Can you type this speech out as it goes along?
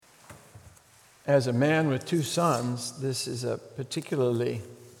As a man with two sons, it's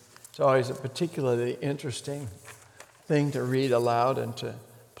always a particularly interesting thing to read aloud and to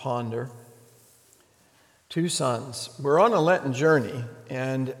ponder. Two sons. We're on a Lenten journey,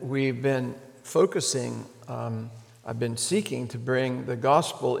 and we've been focusing, I've been seeking to bring the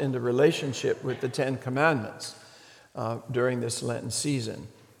gospel into relationship with the Ten Commandments during this Lenten season.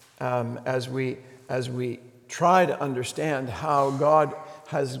 As we try to understand how God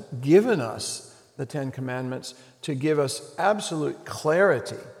has given us the Ten Commandments to give us absolute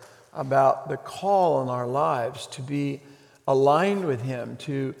clarity about the call on our lives to be aligned with Him,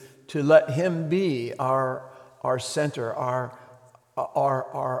 to let Him be our center, our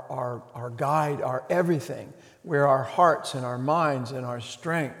guide, our everything, where our hearts and our minds and our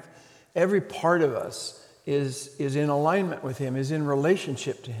strength, every part of us is in alignment with Him, is in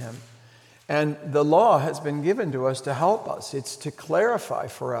relationship to Him. And the law has been given to us to help us. It's to clarify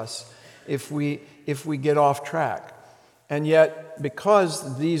for us if we get off track. And yet,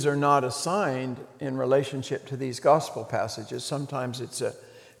 because these are not assigned in relationship to these gospel passages, sometimes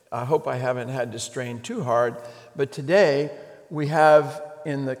I hope I haven't had to strain too hard, but today we have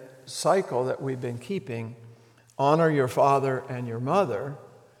in the cycle that we've been keeping, honor your father and your mother,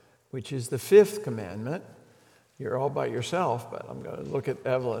 which is the fifth commandment. You're all by yourself, but I'm going to look at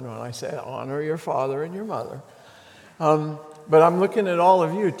Evelyn when I say honor your father and your mother. But I'm looking at all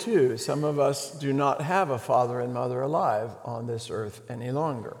of you too. Some of us do not have a father and mother alive on this earth any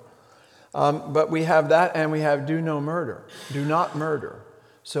longer. But we have that, and we have do no murder. Do not murder.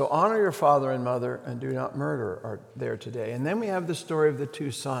 So honor your father and mother and do not murder are there today. And then we have the story of the two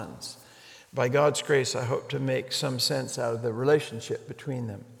sons. By God's grace, I hope to make some sense out of the relationship between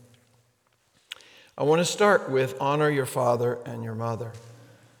them. I want to start with honor your father and your mother.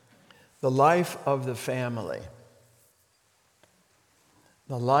 The life of the family.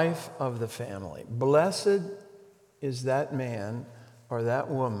 The life of the family. Blessed is that man or that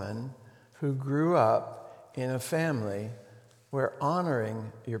woman who grew up in a family where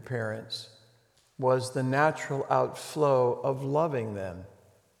honoring your parents was the natural outflow of loving them.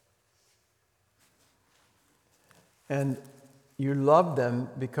 And you loved them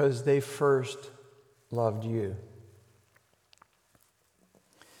because they first loved you.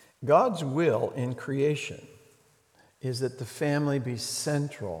 God's will in creation is that the family be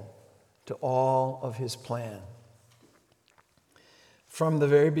central to all of His plan. From the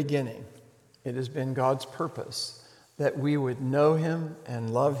very beginning, it has been God's purpose that we would know Him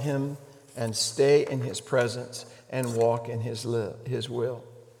and love Him and stay in His presence and walk in His will.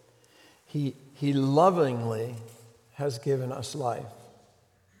 He lovingly has given us life.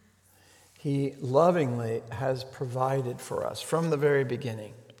 He lovingly has provided for us from the very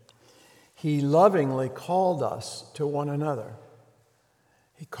beginning. He lovingly called us to one another.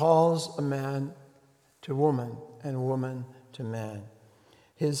 He calls a man to woman and woman to man.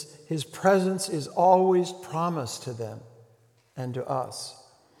 His presence is always promised to them and to us.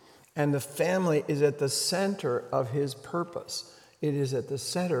 And the family is at the center of His purpose. It is at the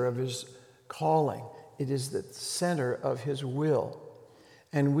center of His calling. It is the center of His will.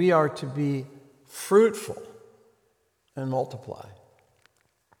 And we are to be fruitful and multiply.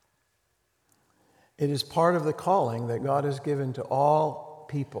 It is part of the calling that God has given to all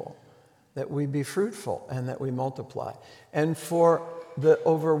people, that we be fruitful and that we multiply. And for the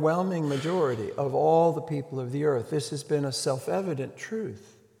overwhelming majority of all the people of the earth, this has been a self-evident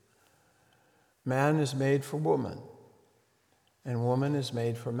truth. Man is made for woman, and woman is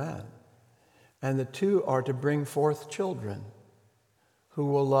made for man. And the two are to bring forth children who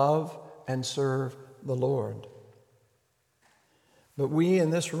will love and serve the Lord. But we in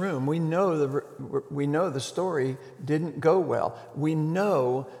this room, we know the story didn't go well. We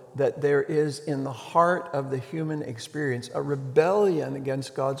know that there is in the heart of the human experience a rebellion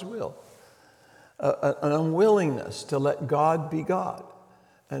against God's will, an unwillingness to let God be God,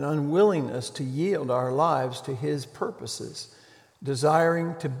 an unwillingness to yield our lives to His purposes,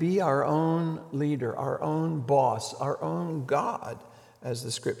 desiring to be our own leader, our own boss, our own God, as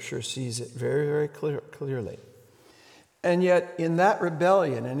the Scripture sees it very, very clearly. And yet, in that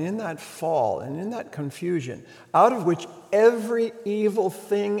rebellion and in that fall and in that confusion, out of which every evil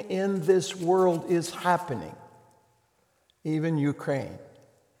thing in this world is happening, even Ukraine.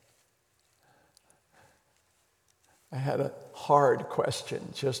 I had a hard question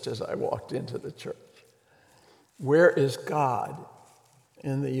just as I walked into the church. Where is God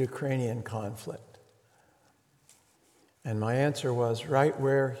in the Ukrainian conflict? And my answer was right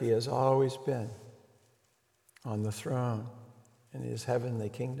where He has always been, on the throne in His heavenly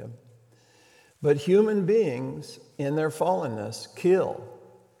kingdom. But human beings, in their fallenness, kill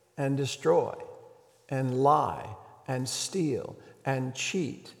and destroy and lie and steal and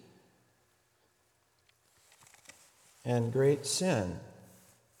cheat. And great sin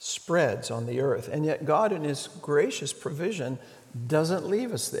spreads on the earth. And yet God, in his gracious provision, doesn't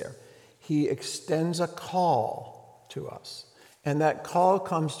leave us there. He extends a call to us. And that call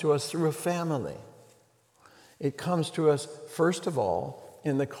comes to us through a family. It comes to us, first of all,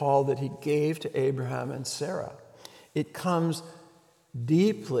 in the call that he gave to Abraham and Sarah. It comes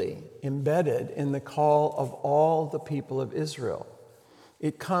deeply embedded in the call of all the people of Israel.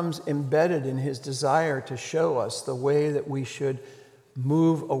 It comes embedded in his desire to show us the way that we should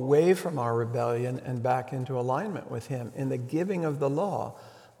move away from our rebellion and back into alignment with him. In the giving of the law,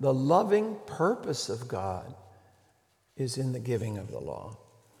 the loving purpose of God is in the giving of the law.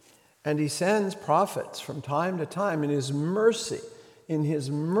 And he sends prophets from time to time in his mercy. In his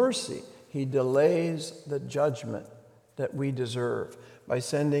mercy, he delays the judgment that we deserve by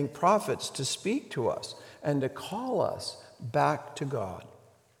sending prophets to speak to us and to call us back to God.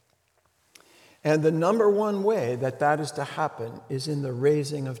 And the number one way that that is to happen is in the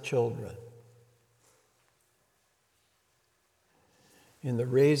raising of children. In the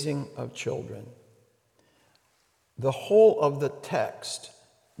raising of children. The whole of the text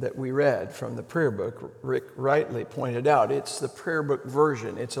that we read from the prayer book, Rick rightly pointed out, it's the prayer book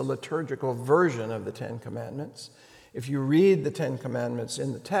version. It's a liturgical version of the Ten Commandments. If you read the Ten Commandments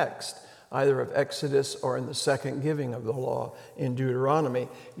in the text, either of Exodus or in the second giving of the law in Deuteronomy,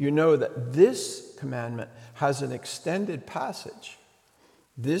 you know that this commandment has an extended passage.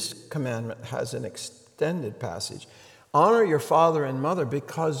 This commandment has an extended passage. Honor your father and mother,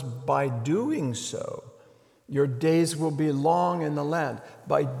 because by doing so, your days will be long in the land.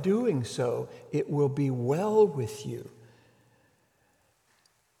 By doing so, it will be well with you.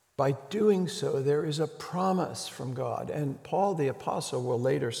 By doing so, there is a promise from God. And Paul the Apostle will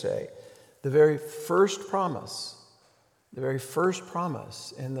later say, the very first promise in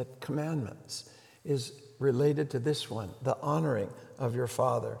the commandments is related to this one, the honoring of your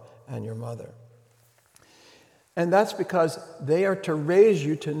father and your mother. And that's because they are to raise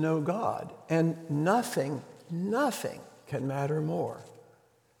you to know God. And nothing can matter more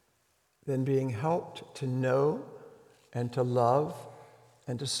than being helped to know and to love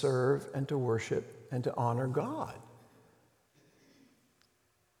and to serve and to worship and to honor God.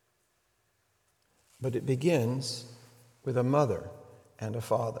 But it begins with a mother and a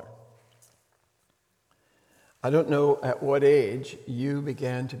father. I don't know at what age you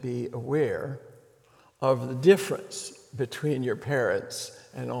began to be aware of the difference between your parents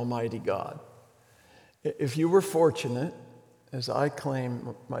and Almighty God. If you were fortunate, as I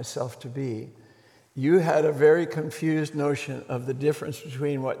claim myself to be, you had a very confused notion of the difference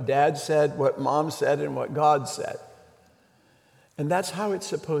between what Dad said, what Mom said, and what God said. And that's how it's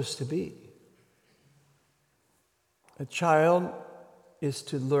supposed to be. A child is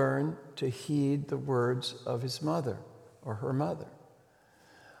to learn to heed the words of his mother or her mother.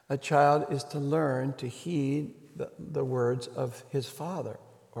 A child is to learn to heed the words of his father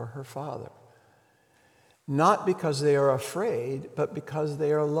or her father. Not because they are afraid, but because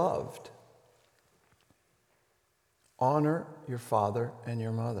they are loved. Honor your father and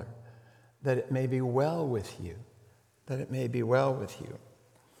your mother, that it may be well with you, that it may be well with you.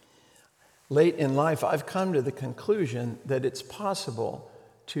 Late in life, I've come to the conclusion that it's possible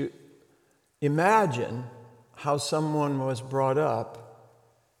to imagine how someone was brought up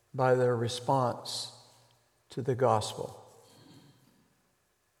by their response to the gospel.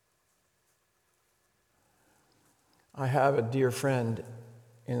 I have a dear friend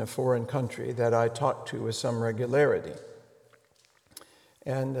in a foreign country that I talk to with some regularity.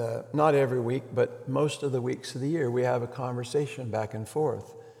 And not every week, but most of the weeks of the year, we have a conversation back and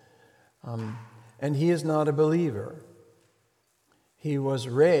forth. And he is not a believer. He was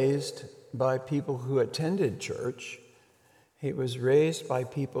raised by people who attended church. He was raised by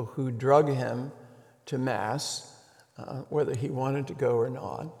people who drug him to Mass, whether he wanted to go or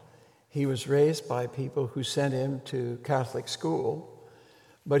not. He was raised by people who sent him to Catholic school,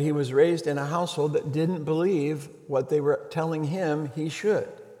 but he was raised in a household that didn't believe what they were telling him he should.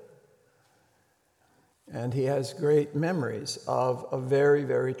 And he has great memories of a very,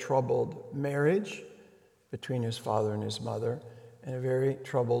 very troubled marriage between his father and his mother, and a very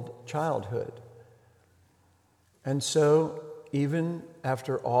troubled childhood. And so, even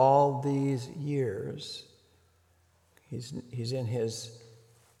after all these years, he's in his,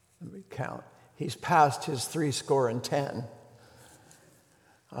 let me count, he's past his 70.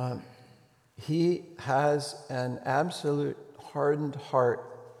 He has an absolute hardened heart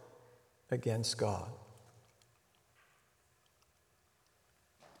against God.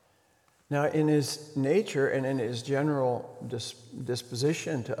 Now, in his nature and in his general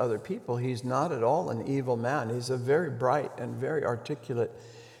disposition to other people, he's not at all an evil man. He's a very bright and very articulate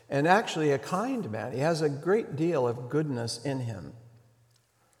and actually a kind man. He has a great deal of goodness in him.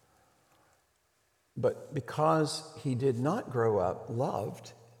 But because he did not grow up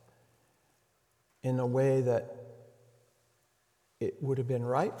loved in a way that it would have been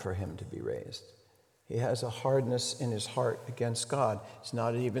right for him to be raised, he has a hardness in his heart against God. He's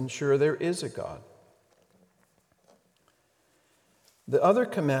not even sure there is a God. The other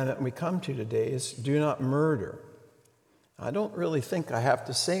commandment we come to today is do not murder. I don't really think I have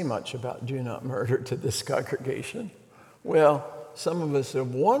to say much about do not murder to this congregation. Well, some of us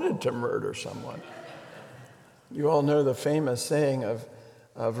have wanted to murder someone. You all know the famous saying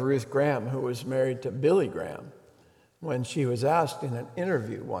of Ruth Graham, who was married to Billy Graham, when she was asked in an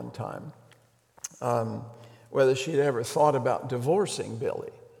interview one time whether she'd ever thought about divorcing Billy.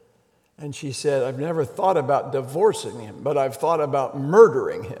 And she said, I've never thought about divorcing him, but I've thought about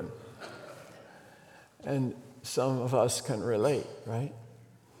murdering him. And some of us can relate, right?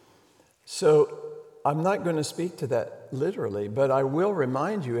 So I'm not going to speak to that literally, but I will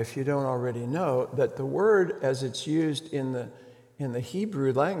remind you, if you don't already know, that the word as it's used in the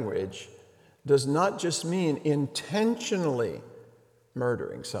Hebrew language does not just mean intentionally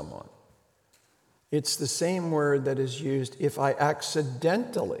murdering someone. It's the same word that is used if I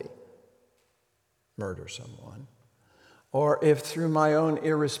accidentally murder someone, or if through my own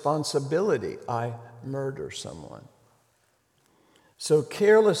irresponsibility I murder someone. So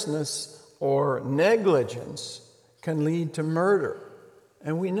carelessness or negligence can lead to murder.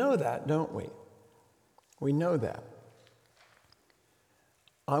 And we know that, don't we? We know that.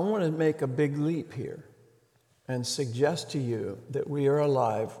 I want to make a big leap here and suggest to you that we are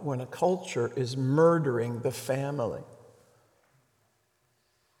alive when a culture is murdering the family.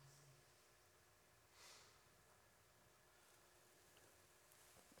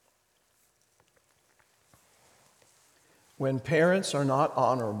 When parents are not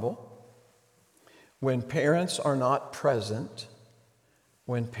honorable, when parents are not present,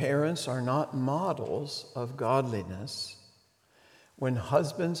 when parents are not models of godliness, when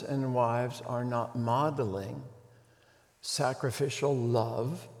husbands and wives are not modeling sacrificial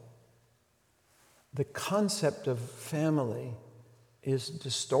love, the concept of family is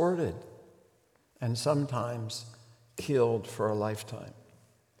distorted and sometimes killed for a lifetime.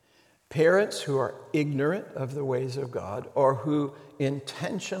 Parents who are ignorant of the ways of God or who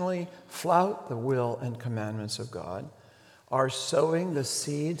intentionally flout the will and commandments of God are sowing the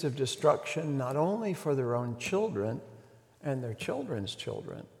seeds of destruction not only for their own children and their children's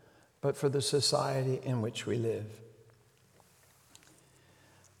children, but for the society in which we live.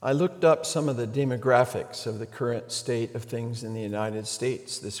 I looked up some of the demographics of the current state of things in the United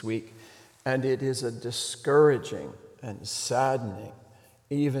States this week, and it is a discouraging and saddening,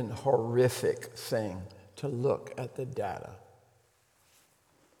 even horrific thing to look at the data.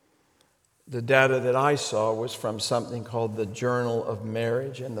 The data that I saw was from something called the Journal of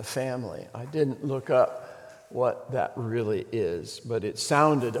Marriage and the Family. I didn't look up what that really is, but it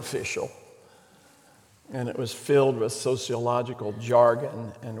sounded official. And it was filled with sociological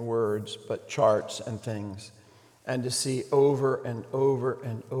jargon and words, but charts and things. And to see over and over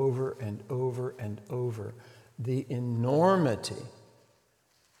and over and over and over the enormity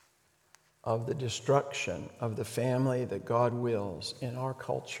of the destruction of the family that God wills in our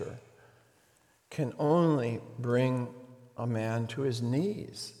culture can only bring a man to his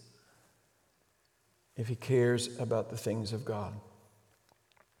knees if he cares about the things of God.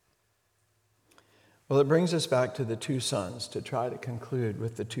 Well, it brings us back to the two sons, to try to conclude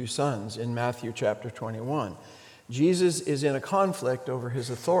with the two sons in Matthew chapter 21. Jesus is in a conflict over his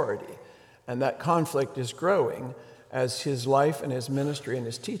authority, and that conflict is growing as his life and his ministry and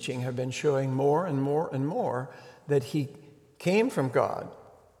his teaching have been showing more and more and more that he came from God,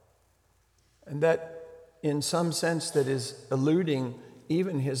 and that in some sense that is eluding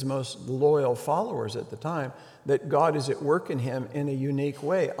even his most loyal followers at the time, that God is at work in him in a unique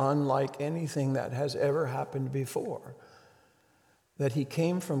way, unlike anything that has ever happened before. That he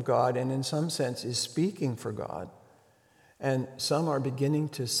came from God and in some sense is speaking for God. And some are beginning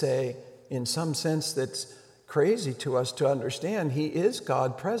to say, in some sense that's crazy to us to understand, he is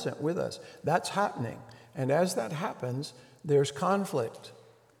God present with us. That's happening. And as that happens, there's conflict.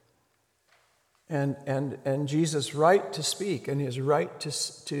 And Jesus' right to speak and his right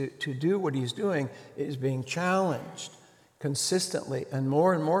to do what he's doing is being challenged consistently and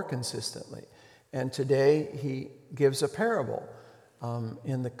more consistently. And today he gives a parable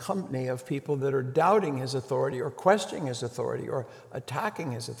in the company of people that are doubting his authority or questioning his authority or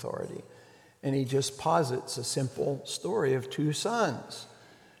attacking his authority. And he just posits a simple story of two sons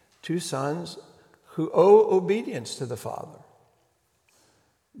who owe obedience to the Father.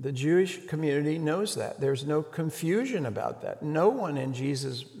 The Jewish community knows that. There's no confusion about that. No one in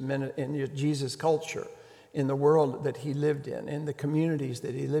Jesus' culture, in the world that he lived in the communities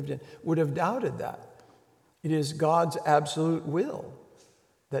that he lived in, would have doubted that. It is God's absolute will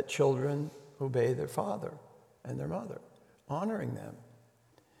that children obey their father and their mother, honoring them.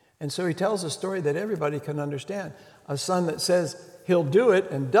 And so he tells a story that everybody can understand. A son that says he'll do it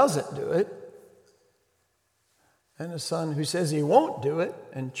and doesn't do it, and a son who says he won't do it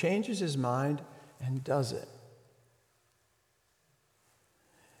and changes his mind and does it.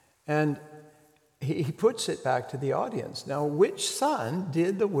 And he puts it back to the audience. Now, which son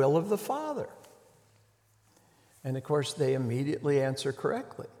did the will of the Father? And of course, they immediately answer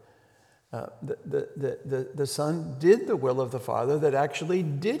correctly. The son did the will of the Father that actually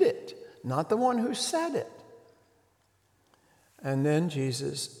did it, not the one who said it. And then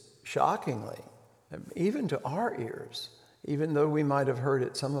Jesus, shockingly, even to our ears, even though we might have heard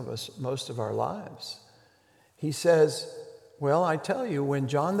it, some of us, most of our lives, he says, well, I tell you, when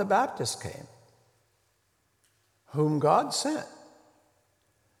John the Baptist came, whom God sent,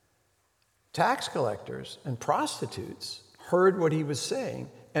 tax collectors and prostitutes heard what he was saying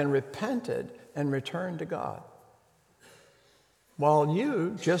and repented and returned to God, while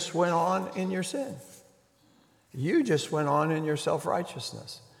you just went on in your sin. You just went on in your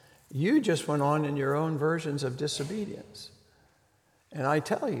self-righteousness. You just went on in your own versions of disobedience. And I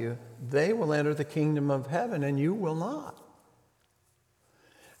tell you, they will enter the kingdom of heaven and you will not.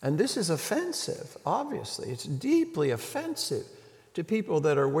 And this is offensive, obviously. It's deeply offensive to people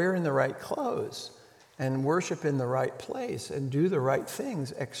that are wearing the right clothes and worship in the right place and do the right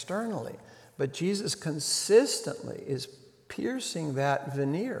things externally. But Jesus consistently is piercing that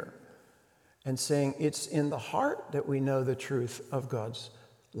veneer and saying it's in the heart that we know the truth of God's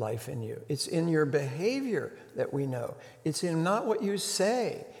life in you. It's in your behavior that we know. It's in not what you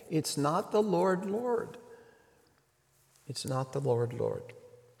say. It's not the Lord, Lord. It's not the Lord, Lord.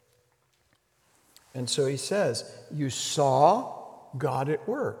 And so he says, you saw God at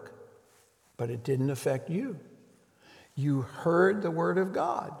work, but it didn't affect you. You heard the word of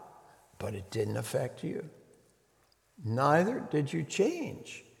God, but it didn't affect you. Neither did you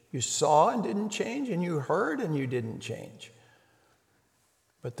change. You saw and didn't change, and you heard and you didn't change.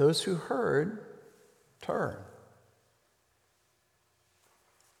 But those who heard, turn.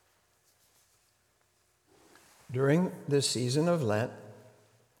 During this season of Lent,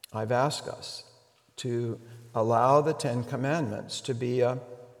 I've asked us to allow the Ten Commandments to be a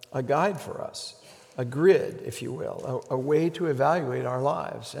guide for us, a grid, if you will, a way to evaluate our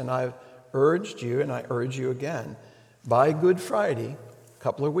lives. And I've urged you, and I urge you again, by Good Friday, a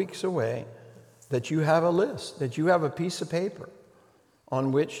couple of weeks away, that you have a list, that you have a piece of paper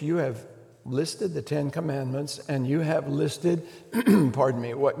on which you have listed the Ten Commandments and you have listed,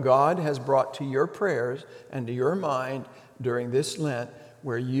 what God has brought to your prayers and to your mind during this Lent,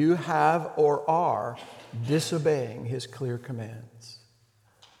 where you have or are disobeying his clear commands.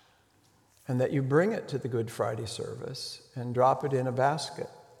 And that you bring it to the Good Friday service and drop it in a basket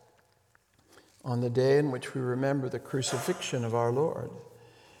on the day in which we remember the crucifixion of our Lord.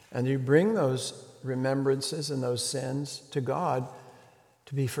 And you bring those remembrances and those sins to God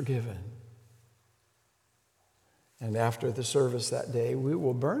to be forgiven. And after the service that day, we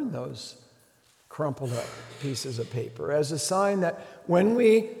will burn those crumpled up pieces of paper as a sign that when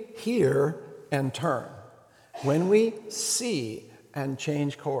we hear and turn, when we see and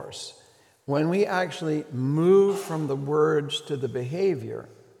change course, when we actually move from the words to the behavior,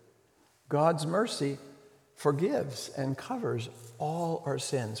 God's mercy forgives and covers all our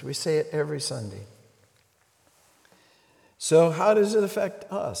sins. We say it every Sunday. So how does it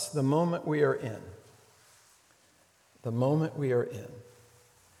affect us the moment we are in? The moment we are in.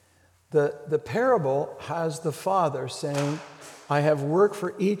 The parable has the father saying, I have work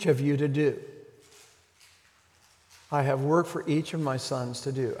for each of you to do. I have work for each of my sons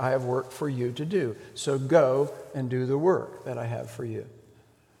to do. I have work for you to do. So go and do the work that I have for you.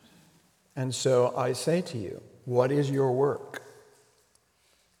 And so I say to you, what is your work?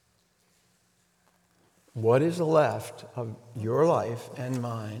 What is left of your life and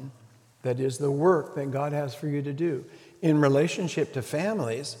mine that is the work that God has for you to do? In relationship to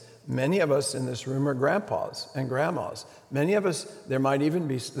families, many of us in this room are grandpas and grandmas. Many of us,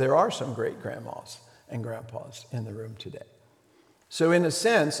 there are some great grandmas and grandpas in the room today. So in a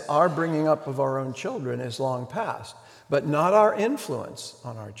sense, our bringing up of our own children is long past, but not our influence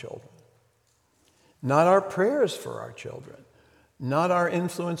on our children, not our prayers for our children, not our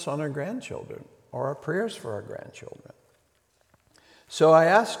influence on our grandchildren or our prayers for our grandchildren. So I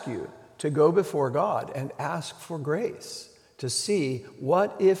ask you to go before God and ask for grace to see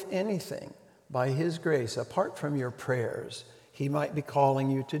what, if anything, by His grace, apart from your prayers, He might be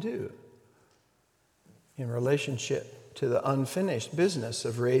calling you to do in relationship to the unfinished business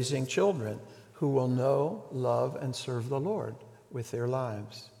of raising children who will know, love, and serve the Lord with their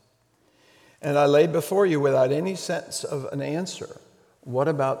lives. And I lay before you without any sense of an answer, what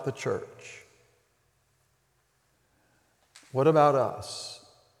about the church? What about us?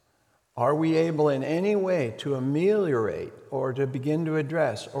 Are we able in any way to ameliorate or to begin to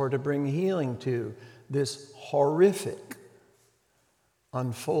address or to bring healing to this horrific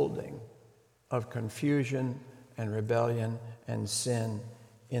unfolding of confusion and rebellion and sin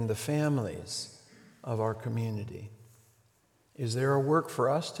in the families of our community? Is there a work for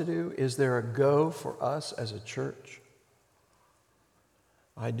us to do? Is there a go for us as a church?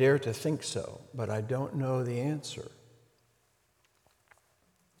 I dare to think so, but I don't know the answer.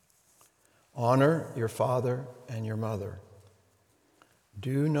 Honor your father and your mother.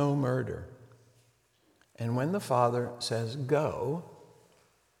 Do no murder. And when the father says go,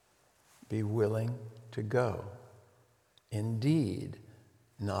 be willing to go. In deed,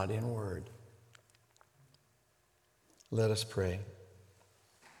 not in word. Let us pray.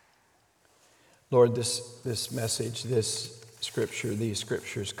 Lord, this message, this scripture, these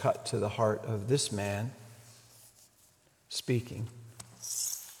scriptures cut to the heart of this man speaking.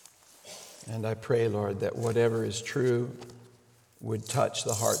 And I pray, Lord, that whatever is true would touch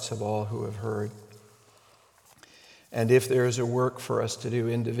the hearts of all who have heard. And if there is a work for us to do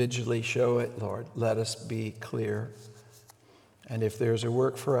individually, show it, Lord. Let us be clear. And if there's a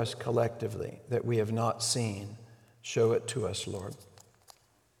work for us collectively that we have not seen, show it to us, Lord.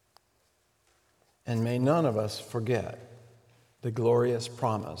 And may none of us forget the glorious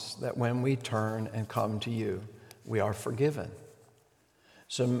promise that when we turn and come to you, we are forgiven.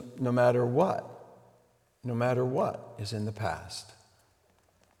 So no matter what is in the past,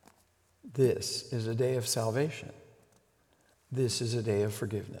 this is a day of salvation. This is a day of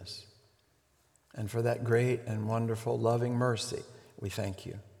forgiveness. And for that great and wonderful loving mercy, we thank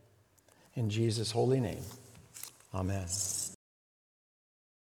you. In Jesus' holy name, amen.